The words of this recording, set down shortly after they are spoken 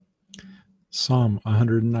Psalm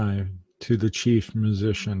 109, to the chief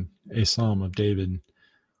musician, a psalm of David.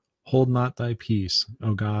 Hold not thy peace,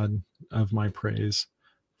 O God of my praise,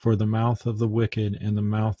 for the mouth of the wicked and the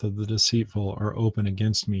mouth of the deceitful are open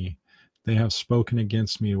against me. They have spoken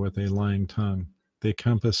against me with a lying tongue. They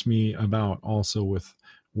compass me about also with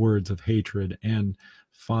words of hatred, and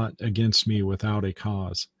fought against me without a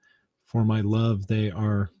cause. For my love they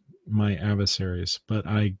are my adversaries, but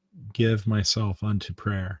I give myself unto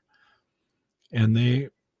prayer. And they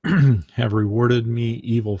have rewarded me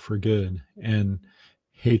evil for good, and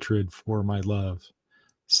hatred for my love.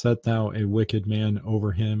 Set thou a wicked man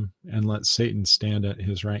over him, and let Satan stand at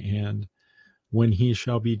his right hand. When he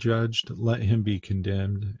shall be judged, let him be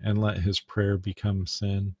condemned, and let his prayer become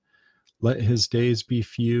sin. Let his days be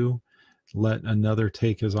few, let another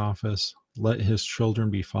take his office. Let his children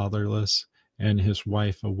be fatherless, and his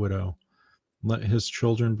wife a widow. Let his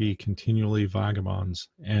children be continually vagabonds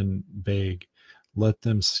and beg. Let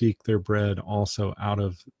them seek their bread also out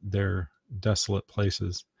of their desolate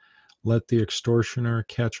places. Let the extortioner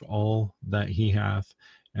catch all that he hath,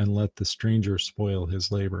 and let the stranger spoil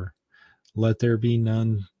his labor. Let there be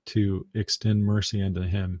none to extend mercy unto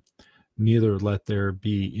him, neither let there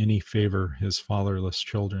be any favor his fatherless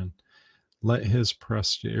children. Let his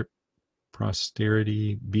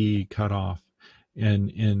posterity be cut off, and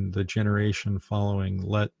in the generation following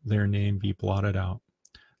let their name be blotted out.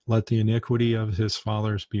 Let the iniquity of his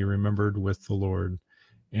fathers be remembered with the Lord,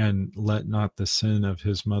 and let not the sin of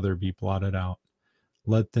his mother be blotted out.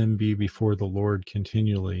 Let them be before the Lord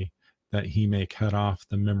continually, that he may cut off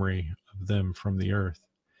the memory of them from the earth.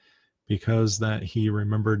 Because that he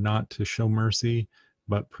remembered not to show mercy,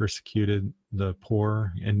 but persecuted the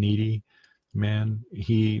poor and needy man,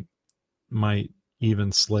 he might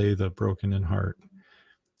even slay the broken in heart.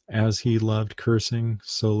 As he loved cursing,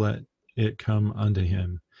 so let it come unto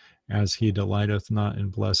him. As he delighteth not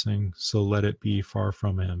in blessing, so let it be far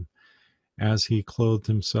from him. As he clothed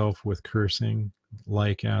himself with cursing,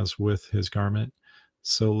 like as with his garment,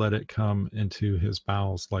 so let it come into his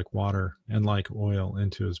bowels like water, and like oil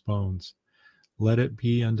into his bones. Let it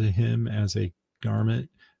be unto him as a garment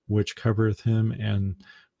which covereth him, and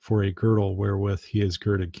for a girdle wherewith he is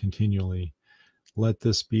girded continually. Let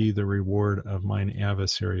this be the reward of mine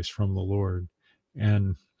adversaries from the Lord,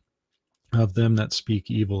 and of them that speak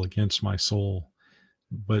evil against my soul.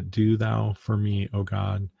 But do thou for me, O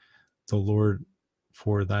God, the Lord,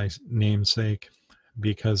 for thy name's sake,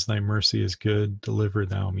 because thy mercy is good, deliver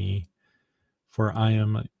thou me. For I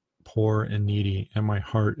am poor and needy, and my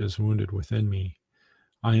heart is wounded within me.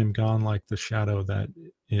 I am gone like the shadow that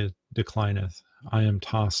it declineth. I am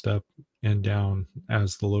tossed up and down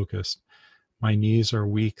as the locust. My knees are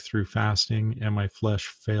weak through fasting, and my flesh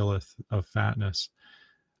faileth of fatness.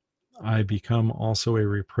 I become also a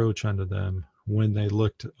reproach unto them. When they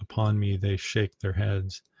looked upon me, they shake their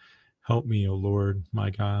heads. Help me, O Lord, my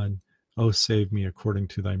God. O save me according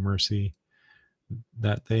to thy mercy,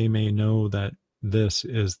 that they may know that this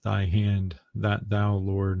is thy hand, that thou,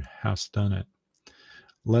 Lord, hast done it.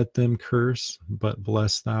 Let them curse, but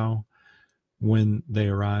bless thou when they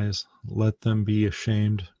arise. Let them be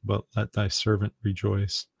ashamed, but let thy servant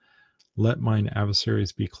rejoice. Let mine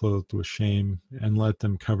adversaries be clothed with shame, and let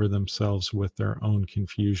them cover themselves with their own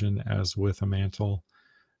confusion as with a mantle.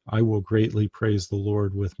 I will greatly praise the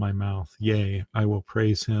Lord with my mouth. Yea, I will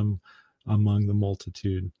praise him among the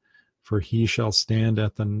multitude. For he shall stand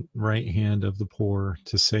at the right hand of the poor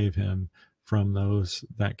to save him from those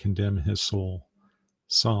that condemn his soul.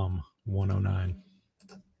 Psalm 109.